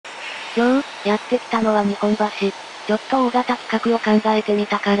やってきたのは日本橋。ちょっと大型企画を考えてみ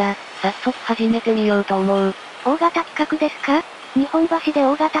たから、早速始めてみようと思う。大型企画ですか？日本橋で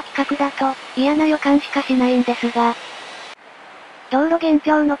大型企画だと、嫌な予感しかしないんですが。道路元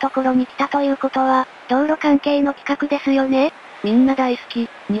標のところに来たということは、道路関係の企画ですよね？みんな大好き、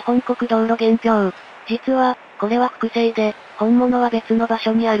日本国道路元標。実は、これは複製で、本物は別の場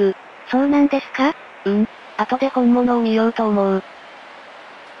所にある。そうなんですか？後で本物を見ようと思う。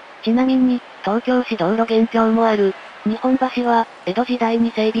ちなみに、東京市道路元標もある。日本橋は、江戸時代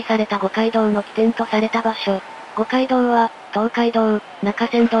に整備された五街道の起点とされた場所。五街道は、東海道、中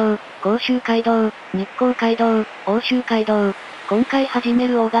山道、甲州街道、日光街道、奥州街道。今回始め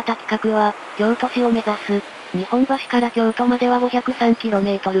る大型企画は、京都市を目指す。日本橋から京都までは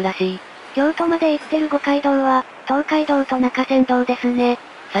 503km らしい。京都まで行ってる五街道は、東海道と中山道ですね。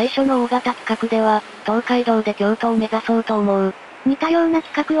最初の大型企画では、東海道で京都を目指そうと思う。似たような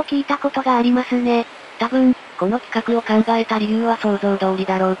企画を聞いたことがありますね。多分、この企画を考えた理由は想像通り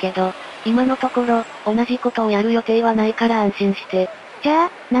だろうけど、今のところ、同じことをやる予定はないから安心して。じゃ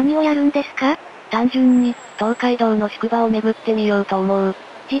あ、何をやるんですか？単純に、東海道の宿場を巡ってみようと思う。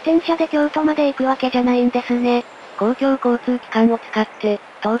自転車で京都まで行くわけじゃないんですね。公共交通機関を使って、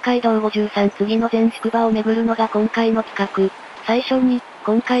東海道53次の全宿場を巡るのが今回の企画。最初に、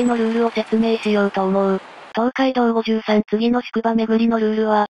今回のルールを説明しようと思う。東海道53次の宿場巡りのルール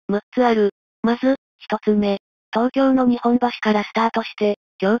は、6つある。まず、1つ目。東京の日本橋からスタートして、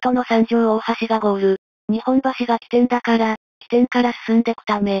京都の三条大橋がゴール。日本橋が起点だから、起点から進んでく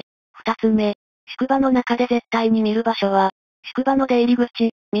ため。2つ目。宿場の中で絶対に見る場所は、宿場の出入り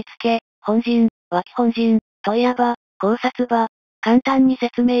口、見附、本陣、脇本陣、問屋場、考察場。簡単に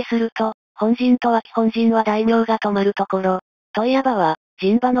説明すると、本陣と脇本陣は大名が泊まるところ。問屋場は、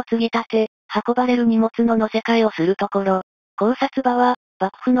陣場の継ぎ立て、運ばれる荷物の乗せ替えをするところ。考察場は、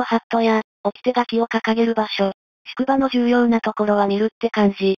幕府のハットや、掟書きを掲げる場所。宿場の重要なところは見るって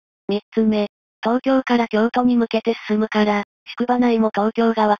感じ。3つ目。東京から京都に向けて進むから、宿場内も東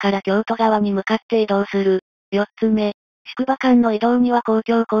京側から京都側に向かって移動する。4つ目。宿場間の移動には公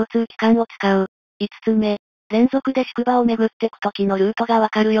共交通機関を使う。5つ目。連続で宿場を巡ってく時のルートがわ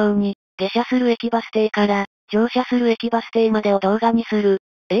かるように、下車する駅バス停から、乗車する駅バス停までを動画にする。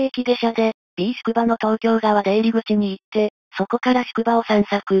A 駅下車で、B 宿場の東京側出入り口に行って、そこから宿場を散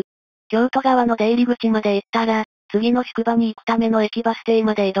策。京都側の出入り口まで行ったら、次の宿場に行くための駅バス停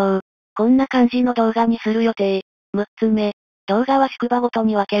まで移動。こんな感じの動画にする予定。6つ目。動画は宿場ごと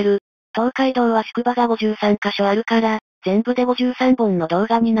に分ける。東海道は宿場が53箇所あるから、全部で53本の動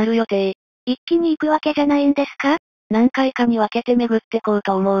画になる予定。一気に行くわけじゃないんですか？何回かに分けて巡ってこう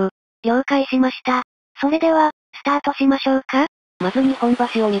と思う。了解しました。それでは、スタートしましょうか。まず日本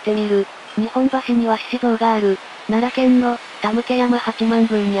橋を見てみる。日本橋には獅子像がある。奈良県の、田向山八幡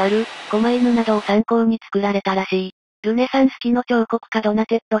宮にある、狛犬などを参考に作られたらしい。ルネサンス期の彫刻家ドナ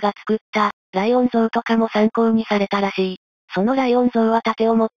テッロが作った、ライオン像とかも参考にされたらしい。そのライオン像は盾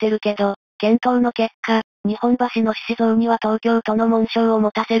を持ってるけど、検討の結果、日本橋の獅子像には東京都の紋章を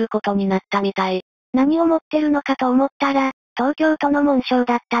持たせることになったみたい。何を持ってるのかと思ったら、東京都の紋章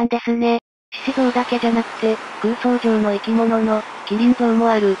だったんですね。獅子像だけじゃなくて、空想上の生き物の、キリン像も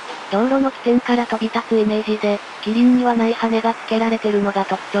ある。道路の起点から飛び立つイメージで、キリンにはない羽が付けられてるのが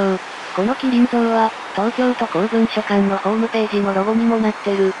特徴。このキリン像は、東京都公文書館のホームページのロゴにもなっ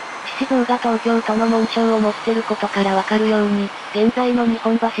てる。獅子像が東京都の紋章を持ってることからわかるように、現在の日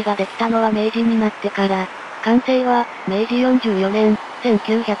本橋ができたのは明治になってから。完成は、明治44年、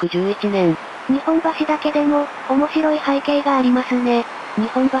1911年。日本橋だけでも、面白い背景がありますね。日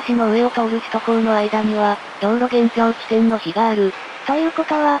本橋の上を通る首都高の間には、道路元標地点の碑がある。というこ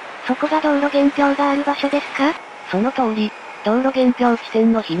とは、そこが道路元標がある場所ですか？その通り、道路元標地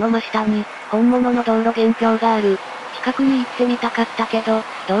点の碑の真下に、本物の道路元標がある。近くに行ってみたかったけど、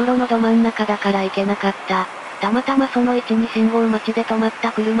道路のど真ん中だから行けなかった。たまたまその位置に信号待ちで止まっ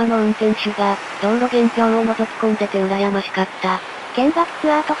た車の運転手が、道路元標を覗き込んでて羨ましかった。見学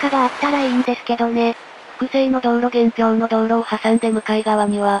ツアーとかがあったらいいんですけどね。複製の道路元標の道路を挟んで向かい側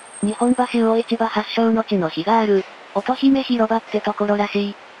には、日本橋魚市場発祥の地の碑がある。乙姫広場ってところらし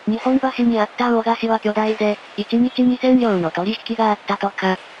い。日本橋にあった魚菓子は巨大で、1日2000両の取引があったと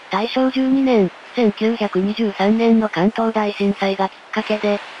か。大正12年、1923年の関東大震災がきっかけ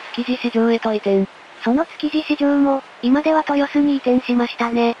で、築地市場へと移転。その築地市場も、今では豊洲に移転しまし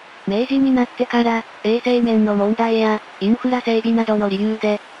たね。明治になってから、衛生面の問題や、インフラ整備などの理由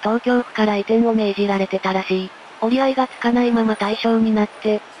で、東京府から移転を命じられてたらしい。折り合いがつかないまま大正になっ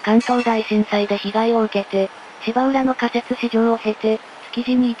て、関東大震災で被害を受けて、芝浦の仮設市場を経て、築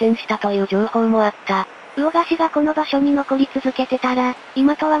地に移転したという情報もあった。魚河岸がこの場所に残り続けてたら、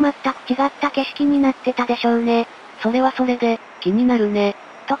今とは全く違った景色になってたでしょうね。それはそれで、気になるね。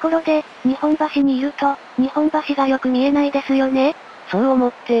ところで、日本橋にいると、日本橋がよく見えないですよね。そう思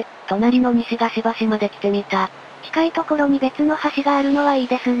って、隣の西河岸橋まで来てみた。近いところに別の橋があるのはいい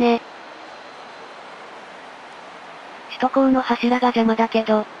ですね。首都高の柱が邪魔だけ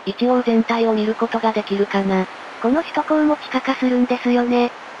ど、一応全体を見ることができるかな。この首都高も地下化するんですよ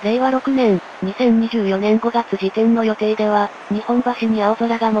ね。令和6年、2024年5月時点の予定では、日本橋に青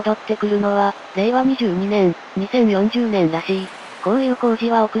空が戻ってくるのは、令和22年、2040年らしい。こういう工事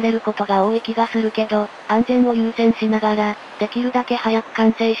は遅れることが多い気がするけど、安全を優先しながら、できるだけ早く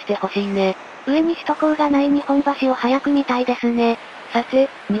完成してほしいね。上に首都高がない日本橋を早く見たいですね。さて、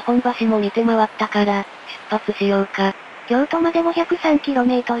日本橋も見て回ったから、出発しようか。京都まで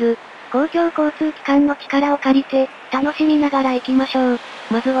 503km。公共交通機関の力を借りて、楽しみながら行きましょう。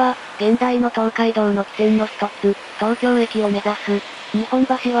まずは、現代の東海道の起点の一つ、東京駅を目指す。日本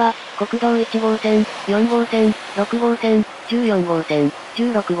橋は、国道1号線、4号線、6号線、14号線、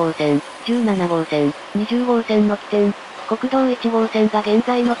16号線、17号線、20号線の起点。国道1号線が現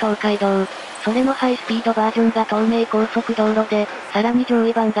在の東海道。それのハイスピードバージョンが東名高速道路で、さらに上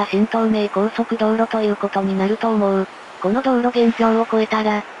位版が新東名高速道路ということになると思う。この道路原標を超えた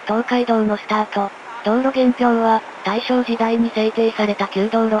ら、東海道のスタート。道路原標は、大正時代に制定された旧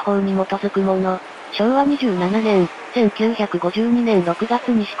道路法に基づくもの。昭和27年、1952年6月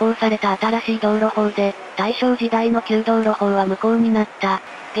に施行された新しい道路法で、大正時代の旧道路法は無効になった。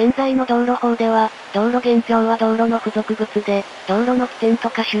現在の道路法では、道路原標は道路の付属物で、道路の起点と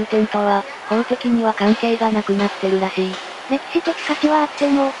か終点とは、法的には関係がなくなってるらしい。歴史的価値はあって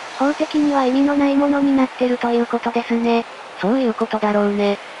も、法的には意味のないものになってるということですね。そういうことだろう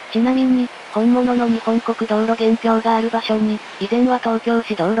ね。ちなみに、本物の日本国道路原標がある場所に、以前は東京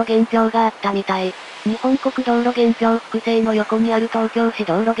市道路原標があったみたい。日本国道路原標複製の横にある東京市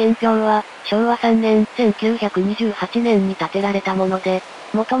道路原標は、昭和3年、1928年に建てられたもので、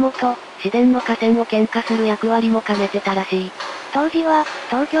もともと、市電の河川を喧嘩する役割も兼ねてたらしい。当時は、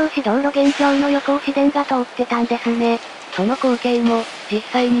東京市道路原標の横を市電が通ってたんですね。その光景も、実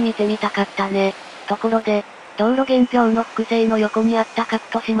際に見てみたかったね。ところで、道路原標の複製の横にあった各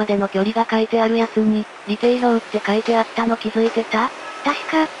都市までの距離が書いてあるやつに、利定表って書いてあったの気づいてた？確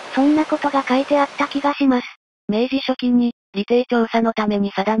か、そんなことが書いてあった気がします。明治初期に、利定調査のため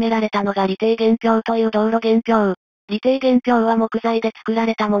に定められたのが利定原標という道路原標。利定原標は木材で作ら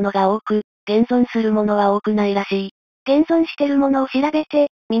れたものが多く、現存するものは多くないらしい。現存してるものを調べて、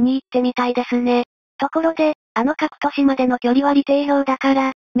見に行ってみたいですね。ところで、各都市までの距離は利定表だか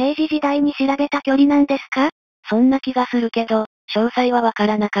ら、明治時代に調べた距離なんですか？そんな気がするけど、詳細はわか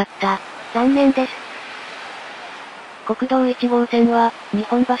らなかった。残念です。国道1号線は、日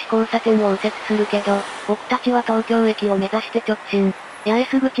本橋交差点を右折するけど、僕たちは東京駅を目指して直進。八重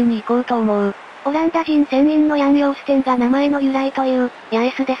洲口に行こうと思う。オランダ人船員のヤン・ヨーステンが名前の由来という、八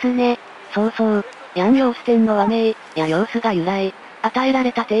重洲ですね。そうそう。ヤン・ヨーステンの和名、やヨースが由来。与えら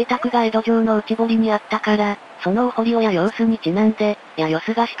れた邸宅が江戸城の内堀にあったから、そのお堀をやヨースにちなんで、やよ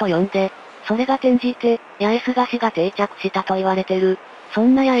す菓子と呼んで、それが転じて、八重洲菓子が定着したと言われてる。そ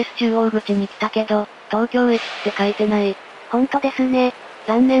んな八重洲中央口に来たけど、東京駅って書いてない。ほんとですね。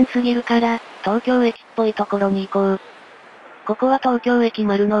残念すぎるから、東京駅っぽいところに行こう。ここは東京駅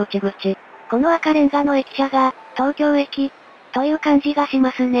丸の内口。この赤レンガの駅舎が、東京駅、という感じがし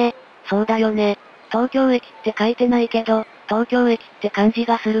ますね。そうだよね。東京駅って書いてないけど、東京駅って感じ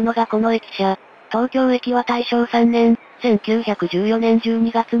がするのがこの駅舎。東京駅は大正3年、1914年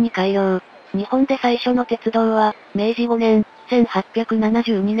12月に開業。日本で最初の鉄道は、明治5年、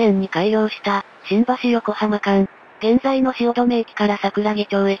1872年に開業した、新橋横浜間。現在の汐留駅から桜木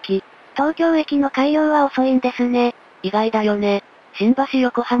町駅。東京駅の開業は遅いんですね。意外だよね。新橋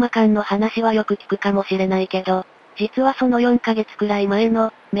横浜間の話はよく聞くかもしれないけど、実はその4ヶ月くらい前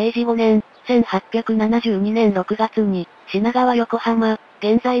の、明治5年、1872年6月に、品川横浜、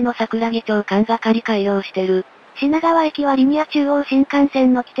現在の桜木町間が仮開業してる。品川駅はリニア中央新幹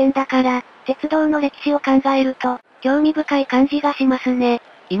線の起点だから、鉄道の歴史を考えると、興味深い感じがしますね。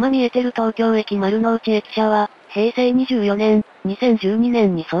今見えてる東京駅丸の内駅舎は、平成24年、2012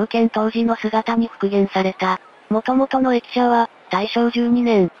年に創建当時の姿に復元された。元々の駅舎は、大正12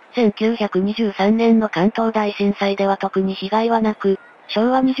年、1923年の関東大震災では特に被害はなく、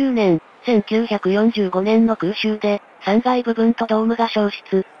昭和20年、1945年の空襲で、3階部分とドームが焼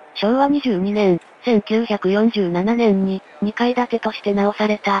失。昭和22年、1947年に、2階建てとして直さ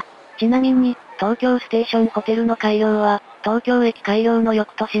れた。ちなみに、東京ステーションホテルの開業は、東京駅開業の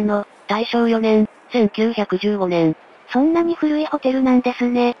翌年の、大正4年、1915年。そんなに古いホテルなんです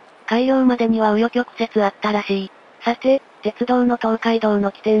ね。開業までには紆余曲折あったらしい。さて、鉄道の東海道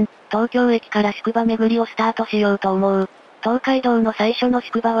の起点、東京駅から宿場巡りをスタートしようと思う。東海道の最初の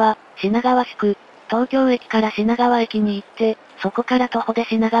宿場は、品川宿。東京駅から品川駅に行って、そこから徒歩で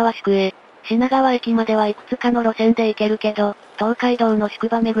品川宿へ。品川駅まではいくつかの路線で行けるけど、東海道の宿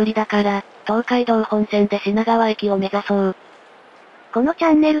場巡りだから、東海道本線で品川駅を目指そう。このチ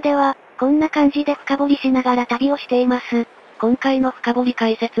ャンネルでは、こんな感じで深掘りしながら旅をしています。今回の深掘り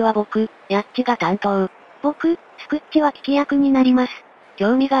解説は僕、ヤッチが担当。僕、スクッチは聞き役になります。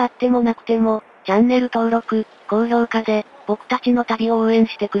興味があってもなくても、チャンネル登録、高評価で、僕たちの旅を応援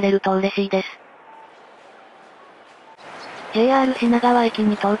してくれると嬉しいです。JR 品川駅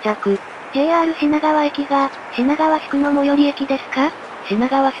に到着。JR 品川駅が、品川宿の最寄り駅ですか？品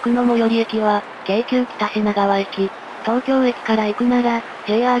川宿の最寄り駅は、京急北品川駅。東京駅から行くなら、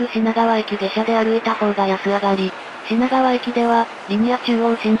JR 品川駅下車で歩いた方が安上がり。品川駅では、リニア中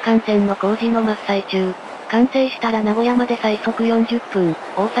央新幹線の工事の真っ最中。完成したら名古屋まで最速40分、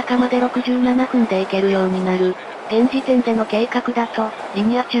大阪まで67分で行けるようになる。現時点での計画だと、リ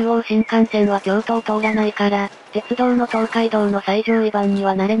ニア中央新幹線は京都を通らないから、鉄道の東海道の最上位版に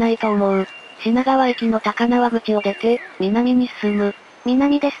はなれないと思う。品川駅の高輪口を出て、南に進む。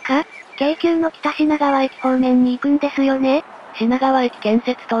南ですか？京急の北品川駅方面に行くんですよね？品川駅建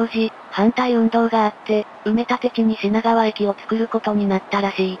設当時、反対運動があって、埋め立て地に品川駅を作ることになった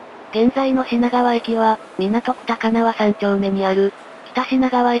らしい。現在の品川駅は、港区高輪3丁目にある。北品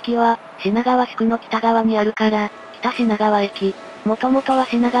川駅は、品川宿の北側にあるから、北品川駅。もともとは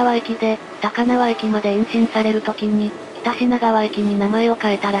品川駅で、高輪駅まで延伸される時に、北品川駅に名前を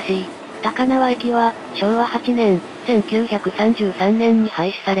変えたらしい。高輪駅は、昭和8年、1933年に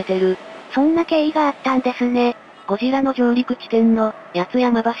廃止されてる。そんな経緯があったんですね。ゴジラの上陸地点の、八ツ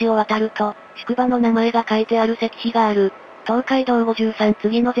山橋を渡ると、宿場の名前が書いてある石碑がある。東海道53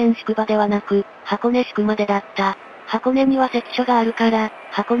次の全宿場ではなく、箱根宿までだった。箱根には関所があるから、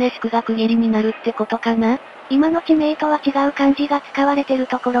箱根宿が区切りになるってことかな？今の地名とは違う漢字が使われてる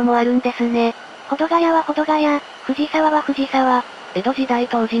ところもあるんですね。保土ヶ谷は保土ヶ谷、藤沢は藤沢。江戸時代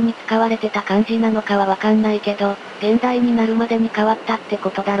当時に使われてた漢字なのかはわかんないけど、現代になるまでに変わったってこ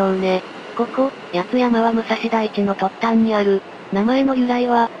とだろうね。ここ、八ツ山は武蔵台地の突端にある。名前の由来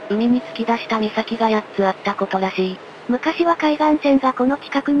は、海に突き出した岬が8つあったことらしい。昔は海岸線がこの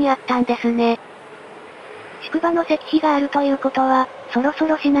近くにあったんですね。宿場の石碑があるということは、そろそ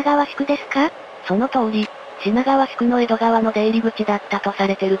ろ品川宿ですか？その通り、品川宿の江戸川の出入り口だったとさ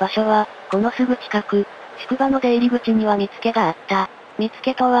れてる場所は、このすぐ近く、宿場の出入り口には見附があった。見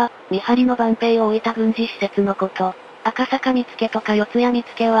附とは、見張りの万兵を置いた軍事施設のこと。赤坂見附とか四谷見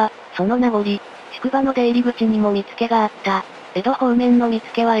附は、その名残。宿場の出入り口にも見附があった。江戸方面の見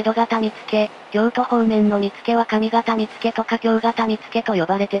附は江戸型見附、京都方面の見附は上方見附とか京方見附と呼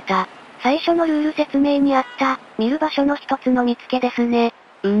ばれてた。最初のルール説明にあった、見る場所の一つの見附ですね。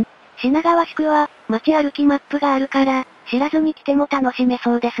品川宿は、街歩きマップがあるから、知らずに来ても楽しめ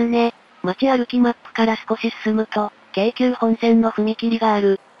そうですね。街歩きマップから少し進むと、京急本線の踏切があ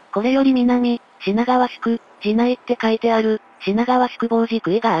る。これより南、品川宿、寺内って書いてある、品川宿防寺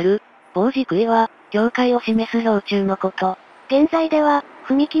杭がある。防寺杭は、境界を示す標柱のこと。現在では、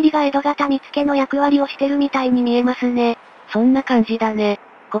踏切が江戸型見附の役割をしてるみたいに見えますね。そんな感じだね。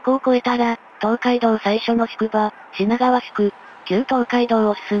ここを越えたら、東海道最初の宿場、品川宿、旧東海道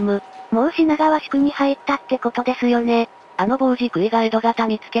を進む。もう品川宿に入ったってことですよね。あの防寺杭が江戸型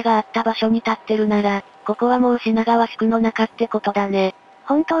見附があった場所に立ってるなら、ここはもう品川宿の中ってことだね。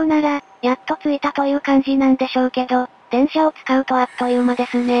本当なら、やっと着いたという感じなんでしょうけど、電車を使うとあっという間で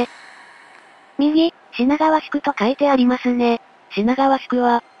すね。右、品川宿と書いてありますね。品川宿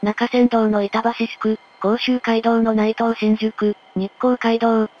は、中山道の板橋宿、甲州街道の内藤新宿、日光街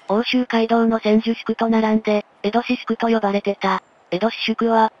道、奥州街道の千住宿と並んで、江戸市宿と呼ばれてた。江戸市宿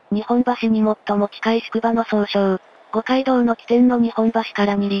は、日本橋に最も近い宿場の総称。五街道の起点の日本橋か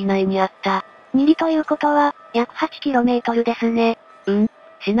ら2里以内にあった。2里ということは、約 8km ですね。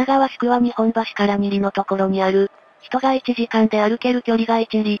品川宿は日本橋から2里のところにある。人が1時間で歩ける距離が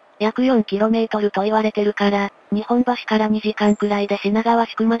1里、約 4km と言われてるから、日本橋から2時間くらいで品川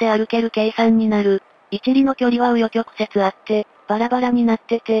宿まで歩ける計算になる。1里の距離は紆余曲折あって、バラバラになっ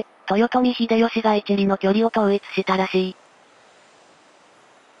てて、豊臣秀吉が1里の距離を統一したらしい。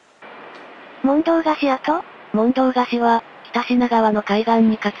門堂菓子跡？門堂菓子は、北品川の海岸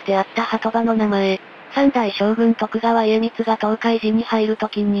にかつてあった鳩場の名前。三代将軍徳川家光が東海寺に入ると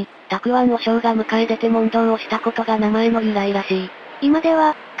きに、沢庵和尚が迎え出て問答をしたことが名前の由来らしい。今で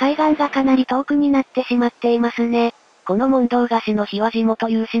は、海岸がかなり遠くになってしまっていますね。この問答菓子の碑は地元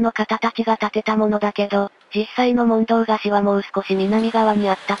有志の方たちが建てたものだけど、実際の門堂菓子はもう少し南側に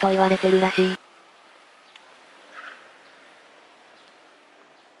あったと言われてるらしい。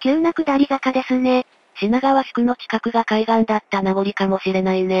急な下り坂ですね。品川宿の近くが海岸だった名残かもしれ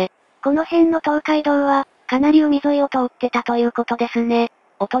ないね。この辺の東海道は、かなり海沿いを通ってたということですね。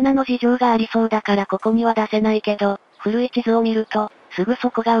大人の事情がありそうだからここには出せないけど、古い地図を見ると、すぐそ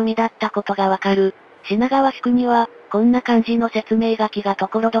こが海だったことがわかる。品川宿には、こんな感じの説明書きが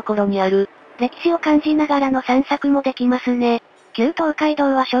所々にある。歴史を感じながらの散策もできますね。旧東海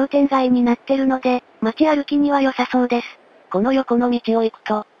道は商店街になってるので、街歩きには良さそうです。この横の道を行く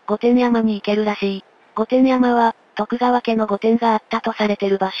と、御殿山に行けるらしい。御殿山は、徳川家の御殿があったとされて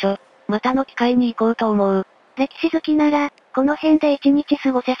る場所。またの機会に行こうと思う。歴史好きなら、この辺で一日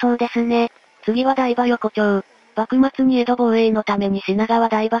過ごせそうですね。次は台場横丁。幕末に江戸防衛のために品川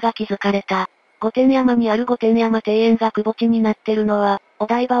台場が築かれた。御殿山にある御殿山庭園が窪地になってるのは、お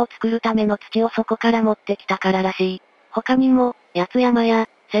台場を作るための土をそこから持ってきたかららしい。他にも、八津山や、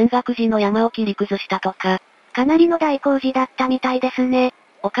泉岳寺の山を切り崩したとか。かなりの大工事だったみたいですね。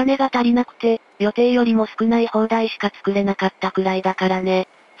お金が足りなくて、予定よりも少ない砲台しか作れなかったくらいだからね。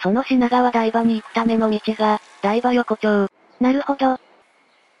その品川台場に行くための道が、台場横丁。なるほど。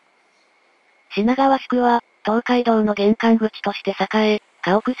品川宿は、東海道の玄関口として栄え、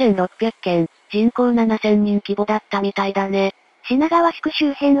家屋1600軒、人口7000人規模だったみたいだね。品川宿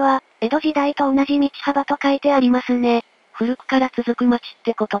周辺は、江戸時代と同じ道幅と書いてありますね。古くから続く町っ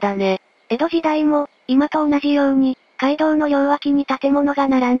てことだね。江戸時代も、今と同じように、街道の両脇に建物が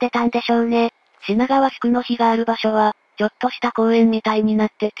並んでたんでしょうね。品川宿の碑がある場所は、ちょっとした公園みたいになっ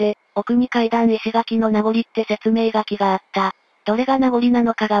てて、奥に階段石垣の名残って説明書きがあった。どれが名残な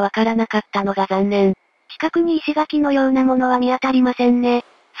のかがわからなかったのが残念。近くに石垣のようなものは見当たりませんね。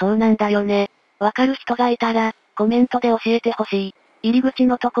そうなんだよね。わかる人がいたら、コメントで教えてほしい。入り口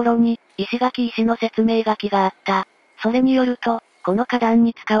のところに、石の説明書きがあった。それによると、この花壇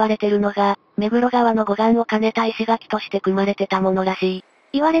に使われてるのが、目黒川の護岸を兼ねた石垣として組まれてたものらしい。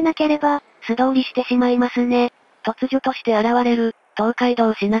言われなければ、素通りしてしまいますね。突如として現れる、東海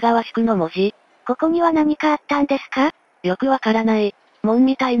道品川宿の文字。ここには何かあったんですか？よくわからない。門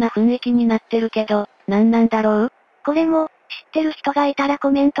みたいな雰囲気になってるけど、なんなんだろう？これも、知ってる人がいたらコ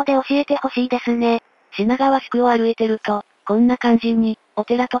メントで教えてほしいですね。品川宿を歩いてると、こんな感じに、お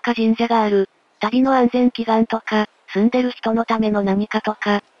寺とか神社がある。旅の安全祈願とか、住んでる人のための何かと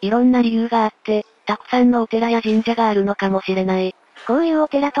か、いろんな理由があって、たくさんのお寺や神社があるのかもしれない。こういうお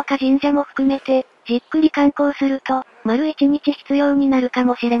寺とか神社も含めて、じっくり観光すると、丸一日必要になるか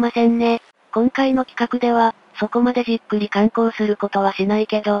もしれませんね。今回の企画では、そこまでじっくり観光することはしない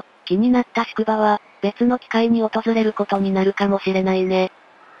けど、気になった宿場は、別の機会に訪れることになるかもしれないね。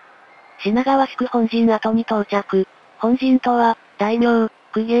品川宿本陣跡に到着。本陣とは、大名、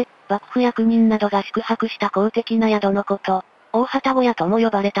公家、幕府役人などが宿泊した公的な宿のこと。大旗小屋とも呼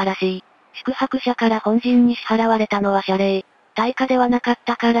ばれたらしい。宿泊者から本陣に支払われたのは謝礼。対価ではなかっ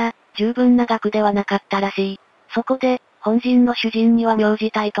たから、十分な額ではなかったらしい。そこで、本陣の主人には名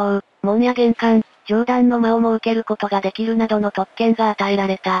字対等、門や玄関、上段の間を設けることができるなどの特権が与えら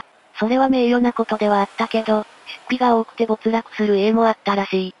れた。それは名誉なことではあったけど、出費が多くて没落する家もあったら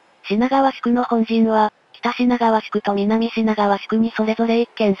しい。品川宿の本陣は、北品川宿と南品川宿にそれぞれ1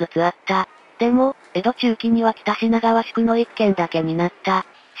軒ずつあった。でも、江戸中期には北品川宿の1軒だけになった。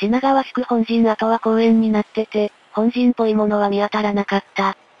品川宿本陣跡は公園になってて、本陣っぽいものは見当たらなかっ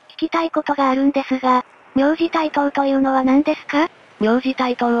た。聞きたいことがあるんですが、名字対等というのは何ですか？名字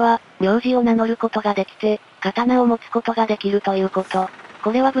対等は、名字を名乗ることができて、刀を持つことができるということ。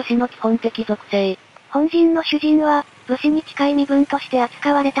これは武士の基本的属性。本陣の主人は、武士に近い身分として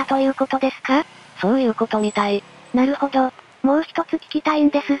扱われたということですか？そういうことみたい。なるほど。もう一つ聞きたいん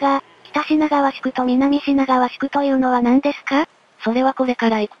ですが、北品川宿と南品川宿というのは何ですか？それはこれか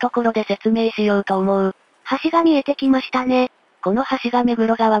ら行くところで説明しようと思う。橋が見えてきましたね。この橋が目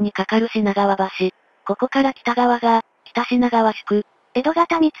黒川に架かる品川橋。ここから北側が、北品川宿。江戸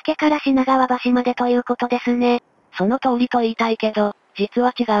方見附から品川橋までということですね。その通りと言いたいけど、実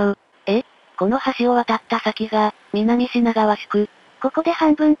は違う。この橋を渡った先が、南品川宿。ここで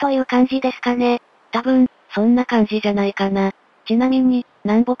半分という感じですかね。多分、そんな感じじゃないかな。ちなみに、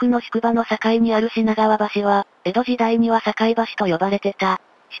南北の宿場の境にある品川橋は、江戸時代には境橋と呼ばれてた。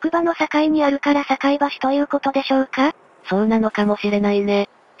宿場の境にあるから境橋ということでしょうか？そうなのかもしれないね。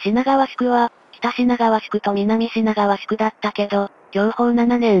品川宿は、北品川宿と南品川宿だったけど、享保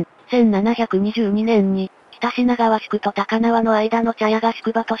7年、1722年に、北品川宿と高輪の間の茶屋が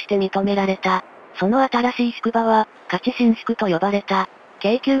宿場として認められた。その新しい宿場は、勝新宿と呼ばれた。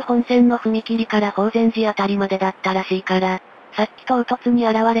京急本線の踏切から法善寺あたりまでだったらしいから、さっき唐突に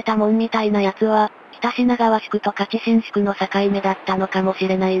現れた門みたいなやつは、北品川宿と勝新宿の境目だったのかもし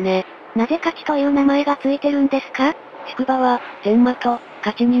れないね。なぜ勝という名前がついてるんですか？宿場は、天馬と、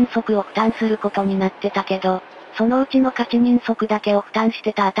勝人足を負担することになってたけど、そのうちの勝人足だけを負担し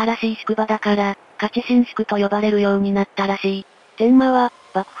てた新しい宿場だから、勝新宿と呼ばれるようになったらしい。天馬は、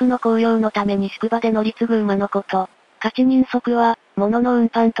幕府の公用のために宿場で乗り継ぐ馬のこと。勝人足は、物の運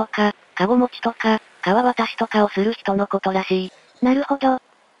搬とか、籠持ちとか、川渡しとかをする人のことらしい。なるほど。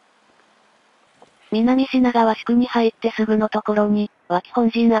南品川宿に入ってすぐのところに、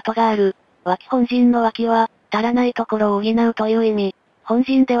Wakihonjin跡がある。Wakihonjinの脇は、足らないところを補うという意味。本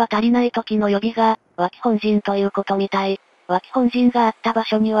陣では足りない時の予備が、Wakihonjinということみたい。Wakihonjinがあった場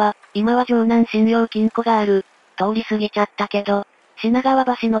所には、今は城南信用金庫がある。通り過ぎちゃったけど、品川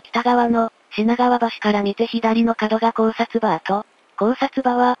橋の北側の、品川橋から見て左の角が考察場跡。考察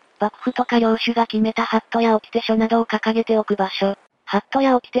場は、幕府とか領主が決めたハットや掟書などを掲げておく場所。ハット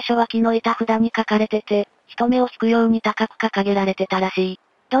や掟書は木の板札に書かれてて、人目を引くように高く掲げられてたらしい。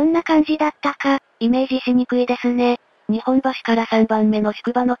どんな感じだったか、イメージしにくいですね。日本橋から3番目の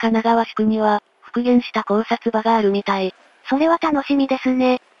宿場の神奈川宿には、復元した考察場があるみたい。それは楽しみです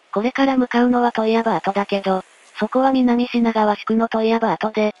ね。これから向かうのは問屋場跡だけど、そこは南品川宿の問屋場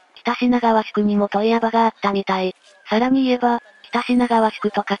跡で、北品川宿にも問屋場があったみたい。さらに言えば、北品川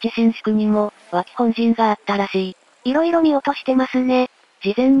宿と勝新宿にも、Wakihonjinがあったらしい。いろいろ見落としてますね。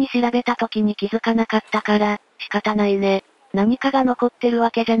事前に調べた時に気づかなかったから、仕方ないね。何かが残ってるわ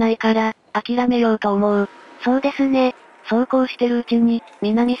けじゃないから、諦めようと思う。そうですね。そうこうしてるうちに、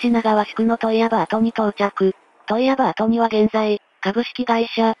南品川宿の問屋場跡に到着。問屋場跡には現在、株式会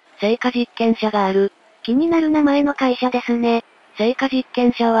社、成果実験社がある。気になる名前の会社ですね。成果実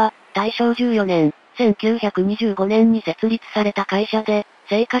験社は、大正14年、1925年に設立された会社で、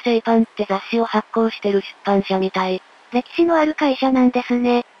成果製パンって雑誌を発行してる出版社みたい。歴史のある会社なんです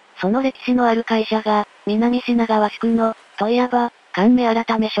ね。その歴史のある会社が、南品川宿の、問屋場、関目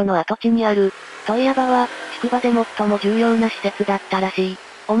改め所の跡地にある。問屋場は、宿場で最も重要な施設だったらしい。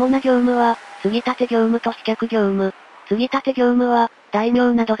主な業務は、継ぎ立て業務と飛脚業務。継ぎ立て業務は、大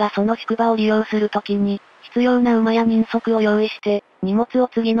名などがその宿場を利用するときに、必要な馬や人足を用意して、荷物を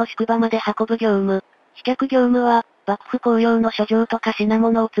次の宿場まで運ぶ業務。飛脚業務は、幕府公用の書状とか品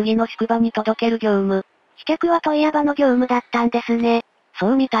物を次の宿場に届ける業務。飛脚は問屋場の業務だったんですね。そ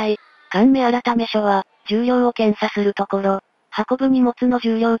うみたい。関目改め所は、重量を検査するところ、運ぶ荷物の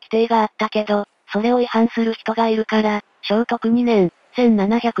重量規定があったけど、それを違反する人がいるから、聖徳2年、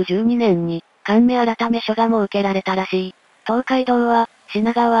1712年に、関目改め所が設けられたらしい。東海道は、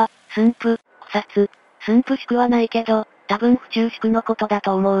品川、駿府、草津、駿府宿はないけど、多分府中宿のことだ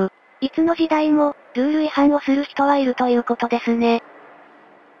と思う。いつの時代も、ルール違反をする人はいるということですね。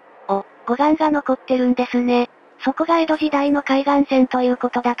護岸が残ってるんですね。そこが江戸時代の海岸線というこ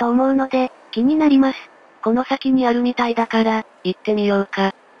とだと思うので、気になります。この先にあるみたいだから、行ってみよう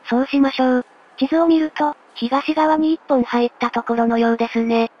か。そうしましょう。地図を見ると、東側に一本入ったところのようです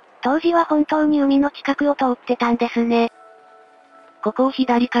ね。当時は本当に海の近くを通ってたんですね。ここを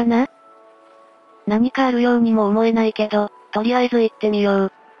左かな？何かあるようにも思えないけど、とりあえず行ってみよ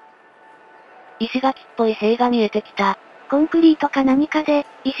う。石垣っぽい塀が見えてきた。コンクリートか何かで、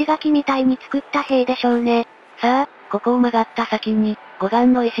石垣みたいに作った塀でしょうね。さあ、ここを曲がった先に、護岸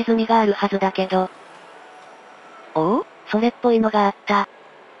の石積みがあるはずだけど。おお？それっぽいのがあった。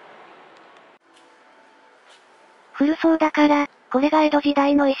古そうだから、これが江戸時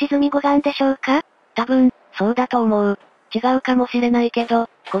代の石積み護岸でしょうか？多分、そうだと思う。違うかもしれないけど、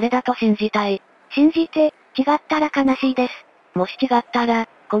これだと信じたい。信じて、違ったら悲しいです。もし違ったら、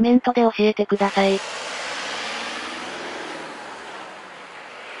コメントで教えてください。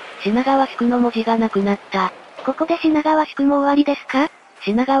品川宿の文字がなくなった。ここで品川宿も終わりですか？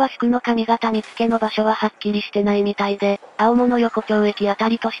品川宿の上方見附の場所ははっきりしてないみたいで、青物横丁駅あた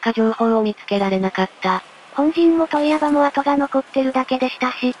りとしか情報を見つけられなかった。本陣も問屋場も跡が残ってるだけでし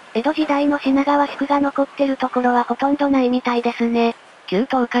たし、江戸時代の品川宿が残ってるところはほとんどないみたいですね。旧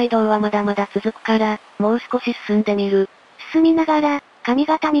東海道はまだまだ続くから、もう少し進んでみる。進みながら、上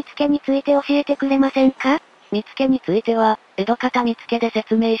方見附について教えてくれませんか？見附については、江戸方見附で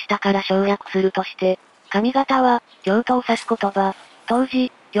説明したから省略するとして、上方は、京都を指す言葉。当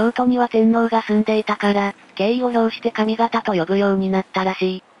時、京都には天皇が住んでいたから、敬意を表して上方と呼ぶようになったら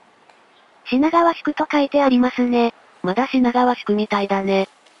しい。品川宿と書いてありますね。まだ品川宿みたいだね。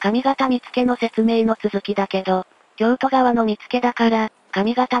上方見附の説明の続きだけど、京都側の見附だから、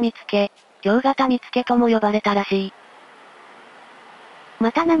上方見附、京方見附とも呼ばれたらしい。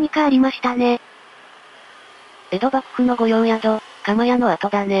また何かありましたね。江戸幕府の御用宿、釜屋の跡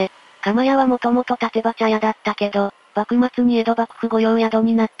だね。釜屋はもともと立場茶屋だったけど、幕末に江戸幕府御用宿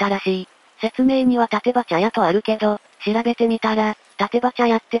になったらしい。説明には立場茶屋とあるけど、調べてみたら、立場茶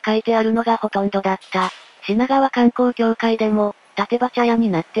屋って書いてあるのがほとんどだった。品川観光協会でも、立場茶屋に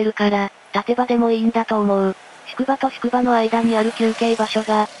なってるから、立場でもいいんだと思う。宿場と宿場の間にある休憩場所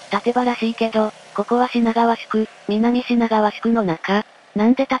が、立場らしいけど、ここは品川宿、南品川宿の中。な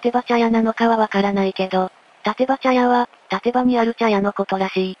んで立場茶屋なのかはわからないけど、立場茶屋は、立場にある茶屋のことら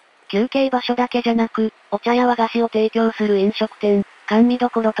しい。休憩場所だけじゃなく、お茶や和菓子を提供する飲食店、甘味処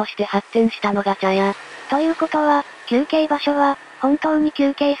として発展したのが茶屋。ということは、休憩場所は、本当に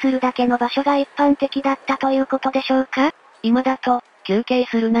休憩するだけの場所が一般的だったということでしょうか？今だと、休憩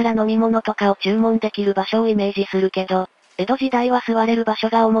するなら飲み物とかを注文できる場所をイメージするけど、江戸時代は座れる場所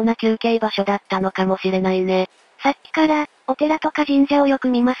が主な休憩場所だったのかもしれないね。さっきから、お寺とか神社をよく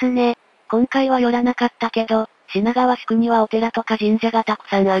見ますね。今回は寄らなかったけど、品川宿にはお寺とか神社がたく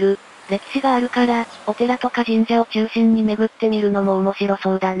さんある。歴史があるから、お寺とか神社を中心に巡ってみるのも面白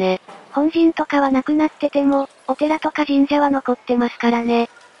そうだね。本陣とかはなくなってても、お寺とか神社は残ってますからね。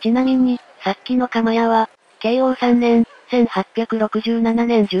ちなみに、さっきの釜屋は、慶応3年、1867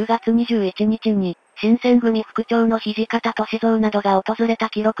年10月21日に、新選組副長の土方歳三などが訪れた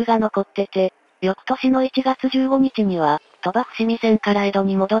記録が残ってて、翌年の1月15日には、鳥羽伏見線から江戸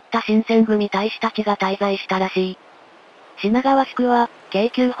に戻った新選組大使たちが滞在したらしい。品川宿は、京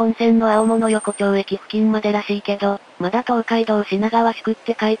急本線の青物横丁駅付近までらしいけど、まだ東海道品川宿っ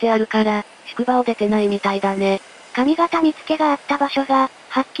て書いてあるから、宿場を出てないみたいだね。上方見附があった場所が、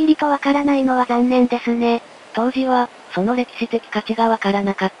はっきりとわからないのは残念ですね。当時は、その歴史的価値がわから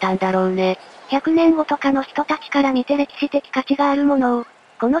なかったんだろうね。100年後とかの人たちから見て歴史的価値があるものを、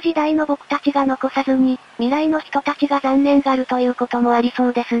この時代の僕たちが残さずに、未来の人たちが残念がるということもありそ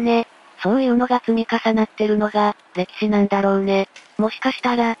うですね。そういうのが積み重なってるのが、歴史なんだろうね。もしかし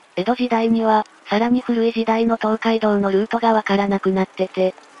たら、江戸時代には、さらに古い時代の東海道のルートがわからなくなって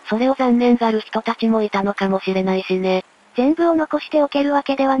て、それを残念がる人たちもいたのかもしれないしね。全部を残しておけるわ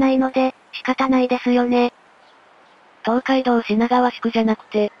けではないので、仕方ないですよね。東海道品川宿じゃなく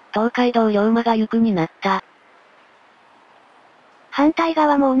て、東海道龍馬が行くになった。反対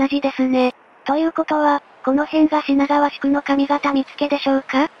側も同じですね。ということは、この辺が品川宿の上方見附でしょう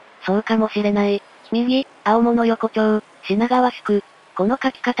か？そうかもしれない。右、青物横丁、品川宿。この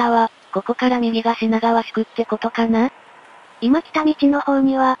書き方は、ここから右が品川宿ってことかな？今来た道の方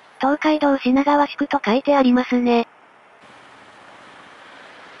には、東海道品川宿と書いてありますね。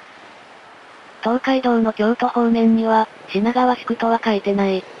東海道の京都方面には、品川宿とは書いてな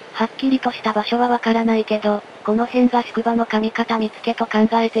い。はっきりとした場所はわからないけど、この辺が宿場の上方見附と考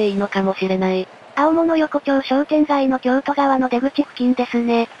えていいのかもしれない。青物横丁商店街の京都側の出口付近です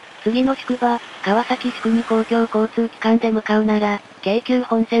ね。次の宿場、川崎宿に公共交通機関で向かうなら、京急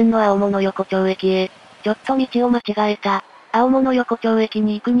本線の青物横丁駅へ。ちょっと道を間違えた。青物横丁駅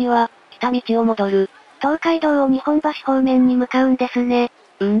に行くには、来た道を戻る。東海道を日本橋方面に向かうんですね。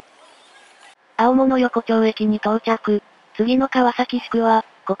青物横丁駅に到着。次の川崎宿は、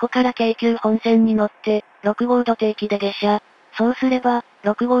ここから京急本線に乗って、6号土手駅で下車。そうすれば、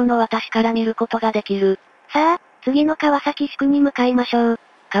6号の私から見ることができる。さあ、次の川崎宿に向かいましょう。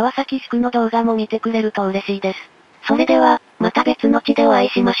川崎宿の動画も見てくれると嬉しいです。それでは、また別の地でお会い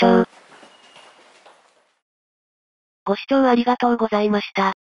しましょう。ご視聴ありがとうございまし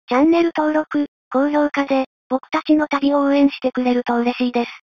た。チャンネル登録、高評価で、僕たちの旅を応援してくれると嬉しいで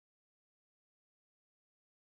す。